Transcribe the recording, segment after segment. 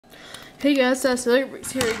Hey guys,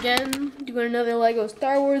 Celebrix here again, doing another LEGO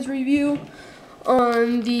Star Wars review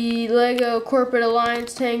on the LEGO Corporate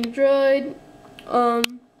Alliance Tank Droid.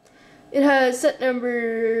 It has set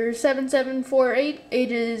number 7748,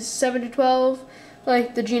 ages 7 to 12,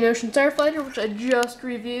 like the Geonosian Starfighter, which I just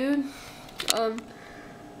reviewed. And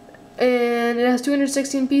it has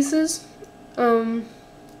 216 pieces.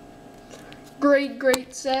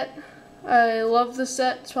 Great set. I love this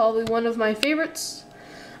set. It's probably one of my favorites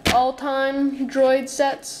all-time droid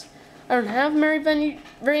sets. I don't have very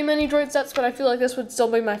many droid sets, but I feel like this would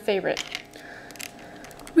still be my favorite.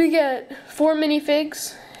 We get 4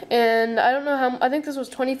 minifigs, and I don't know how, I think this was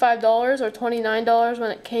 $25 or $29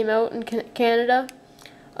 when it came out in Canada.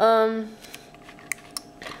 I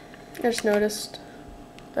just noticed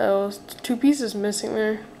there was 2 pieces missing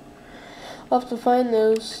there. I'll have to find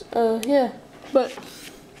those. Yeah, but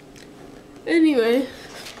anyway,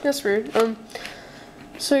 that's weird.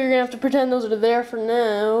 So you're gonna have to pretend those are there for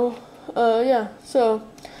now. Yeah, so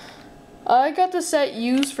I got the set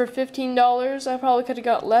used for $15. I probably could have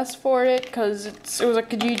got less for it because it was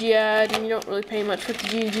like a Kijiji ad and you don't really pay much for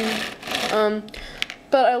Kijiji.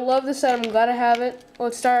 But I love the set. I'm glad I have it.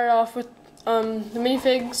 Let's start off with the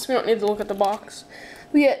minifigs. We don't need to look at the box.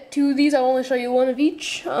 We get 2 of these. I'll only show you 1 of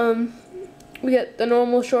each. We get the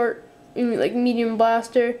normal short, like medium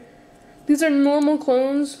blaster. These are normal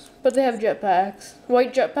clones, but they have jetpacks.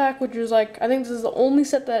 White jetpack, which is like, I think this is the only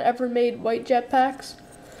set that ever made white jetpacks.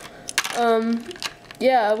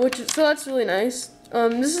 Yeah, so that's really nice.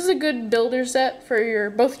 This is a good builder set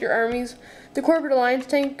for both your armies. The Corporate Alliance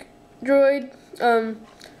Tank Droid,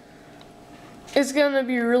 it's gonna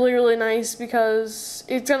be really nice because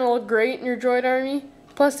it's gonna look great in your droid army.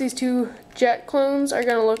 Plus these 2 jet clones are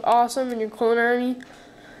gonna look awesome in your clone army.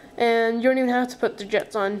 And you don't even have to put the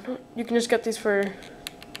jets on. You can just get these for,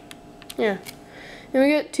 yeah. And we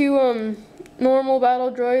get 2 normal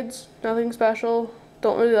battle droids. Nothing special.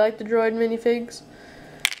 Don't really like the droid minifigs.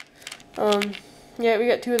 Yeah, we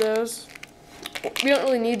got 2 of those. We don't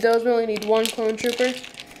really need those. We only need 1 clone trooper.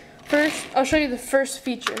 First, I'll show you the first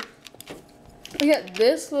feature. We got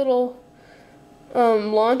this little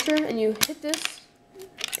launcher, and you hit this,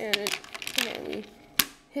 and we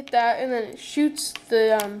hit that, and then it shoots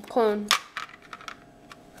the clone.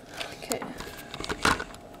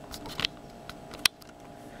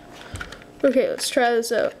 Okay, let's try this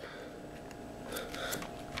out.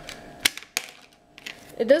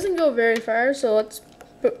 It doesn't go very far, so let's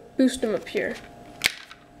boost him up here.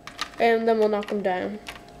 And then we'll knock him down.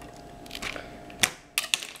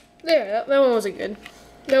 There, that one wasn't good.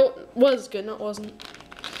 That was good, not wasn't.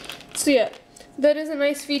 So yeah, that is a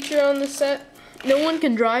nice feature on this set. No one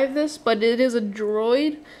can drive this, but it is a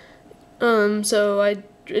droid. So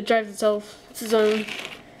it drives itself. It's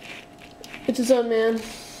its own man.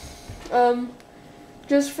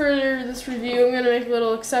 Just for this review, I'm gonna make a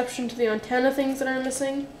little exception to the antenna things that are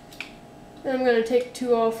missing. And I'm gonna take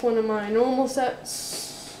 2 off one of my normal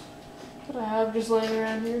sets that I have just laying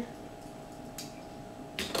around here.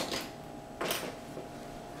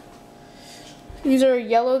 These are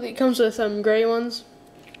yellow. That comes with some gray ones.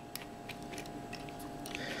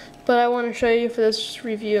 But I want to show you for this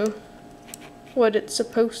review what it's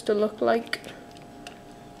supposed to look like.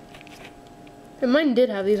 And mine did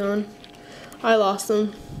have these on. I lost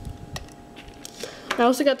them. I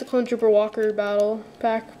also got the Clone Trooper Walker Battle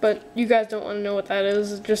Pack, but you guys don't want to know what that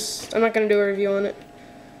is. I'm not going to do a review on it.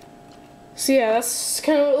 So yeah, that's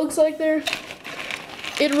kind of what it looks like there.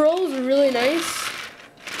 It rolls really nice.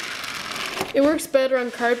 It works better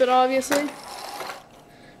on carpet, obviously.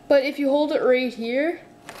 But if you hold it right here,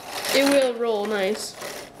 it will roll nice.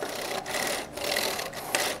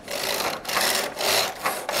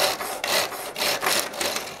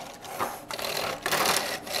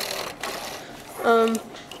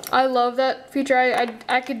 I love that feature.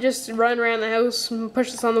 I could just run around the house and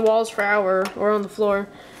push this on the walls for an hour or on the floor.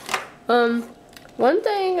 One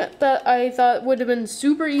thing that I thought would have been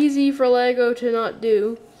super easy for LEGO to not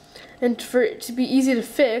do, and for it to be easy to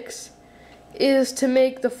fix, is to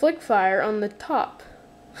make the flick fire on the top.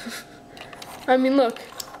 I mean, look.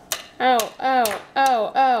 Ow, ow,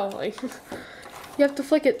 ow, ow. Like, you have to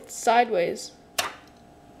flick it sideways.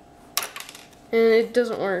 And it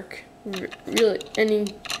doesn't work. Really,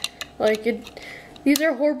 these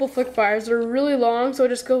are horrible flick fires. They're really long, so it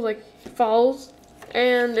just goes like, falls,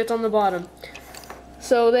 and it's on the bottom.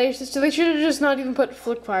 So they should have just not even put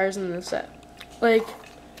flick fires in this set. Like,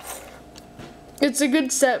 it's a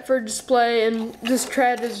good set for display, and this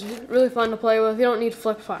tread is really fun to play with. You don't need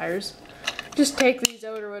flick fires. Just take these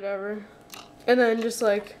out or whatever, and then just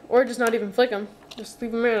like, or just not even flick them. Just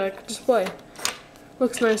leave them there like display.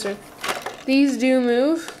 Looks nicer. These do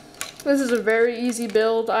move. This is a very easy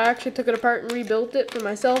build. I actually took it apart and rebuilt it for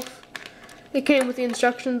myself. It came with the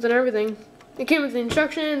instructions and everything. It came with the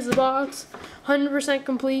instructions, the box, 100%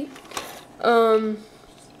 complete.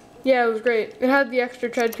 Yeah, it was great. It had the extra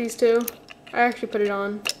tread piece too. I actually put it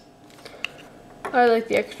on. I like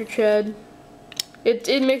the extra tread. It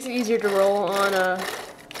makes it easier to roll on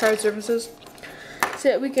hard surfaces. So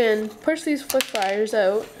yeah, we can push these flick fires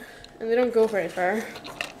out, and they don't go very far.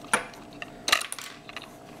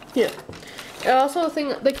 Yeah. And also, a thing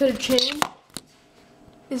that they could have changed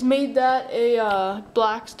is made that a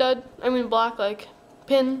black stud. I mean black like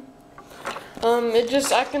pin.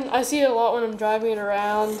 I see it a lot when I'm driving it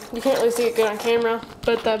around. You can't really see it good on camera,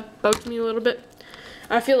 but that bugs me a little bit.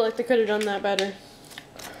 I feel like they could have done that better.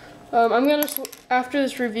 After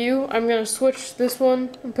this review, I'm gonna switch this one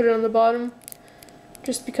and put it on the bottom,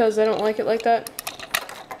 just because I don't like it like that.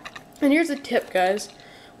 And here's a tip, guys: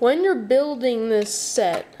 when you're building this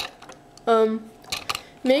set,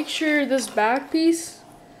 make sure this back piece,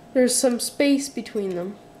 there's some space between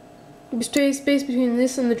them. Space between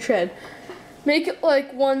this and the tread. Make it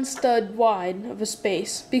like 1 stud wide of a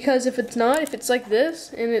space, because if it's not, if it's like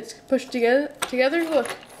this and it's pushed together,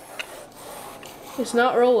 look, it's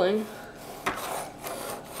not rolling.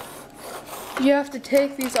 You have to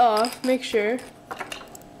take these off, make sure,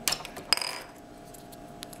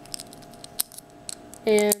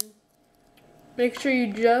 and make sure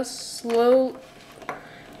you just slowly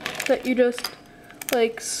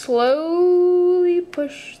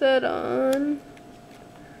push that on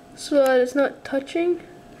so that it's not touching,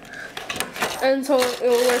 and so it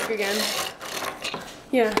will work again.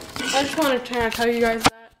 Yeah, I just want to tell you guys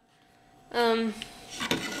that.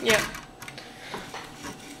 Yeah.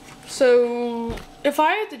 So if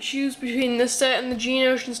I had to choose between this set and the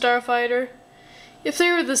Geonosian Starfighter, if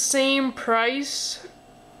they were the same price,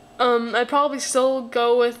 I'd probably still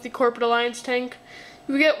go with the Corporate Alliance tank.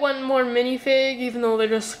 You get one more minifig, even though they're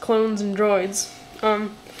just clones and droids.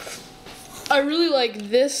 I really like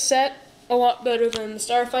this set a lot better than the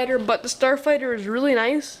Starfighter, but the Starfighter is really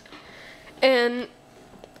nice, and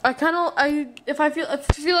if I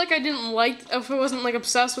feel like if I wasn't like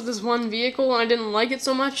obsessed with this one vehicle and I didn't like it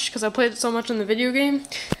so much because I played it so much in the video game,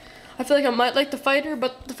 I feel like I might like the fighter.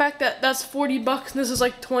 But the fact that that's $40 and this is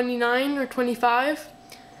like 29 or 25,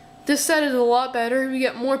 this set is a lot better. We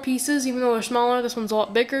get more pieces, even though they're smaller. This one's a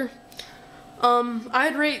lot bigger.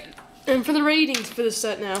 I'd rate, and for the ratings for this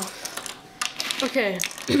set now. Okay,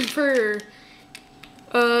 this is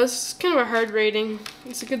kind of a hard rating.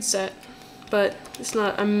 It's a good set, but it's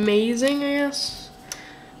not amazing, I guess.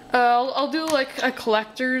 I'll do like a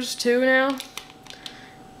collector's too now.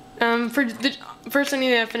 First I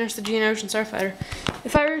need to finish the Geonosian Starfighter.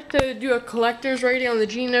 If I were to do a collector's rating on the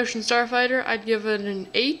Geonosian Starfighter, I'd give it an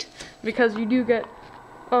 8, because you do get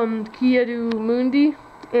Kia du Mundi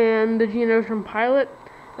and the Geonosian pilot,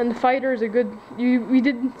 and the fighter is a good. We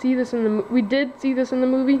did see this in the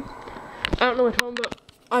movie. I don't know which one, but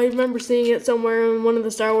I remember seeing it somewhere in one of the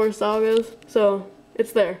Star Wars sagas, so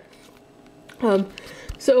it's there.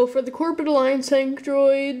 So for the Corporate Alliance tank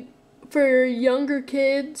droid, for younger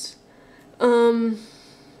kids, I'm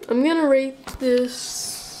gonna rate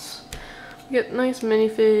this. Get nice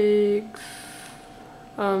minifigs.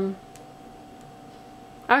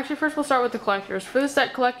 Actually, first we'll start with the collectors. For this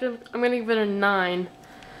set collector, I'm gonna give it a 9.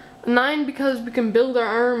 A 9 because we can build our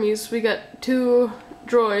armies. We got 2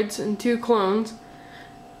 droids and 2 clones,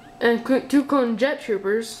 and 2 clone jet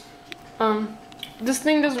troopers. This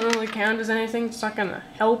thing doesn't really count as anything. It's not gonna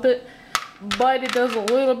help it, but it does a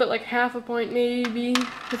little bit, like half a point maybe.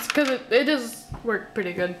 It's because it does work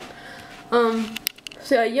pretty good. So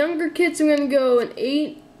yeah, younger kids, I'm gonna go an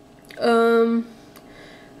 8.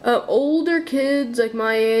 Older kids like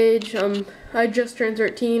my age, I just turned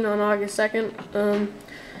 13 on August 2nd.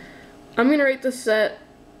 I'm gonna rate this set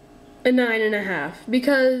a 9.5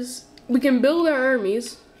 because we can build our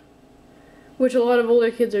armies, which a lot of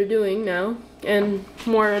older kids are doing now, and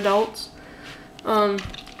more adults.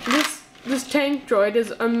 This tank droid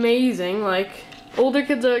is amazing. Like, older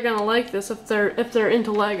kids are gonna like this if they're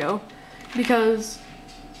into Lego, because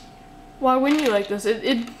why wouldn't you like this?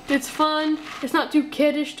 It's fun. It's not too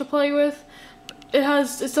kiddish to play with. It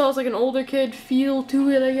still has like an older kid feel to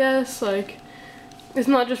it, I guess. Like, it's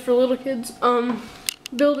not just for little kids.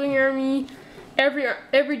 Building army, every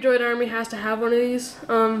droid army has to have one of these.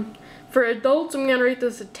 For adults, I'm gonna rate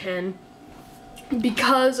this a 10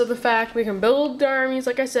 because of the fact we can build armies.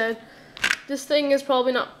 Like I said, this thing is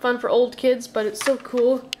probably not fun for old kids, but it's so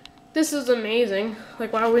cool. This is amazing.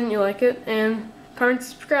 Like, why wouldn't you like it? And comment,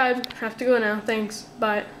 subscribe. Have to go now. Thanks.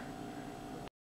 Bye.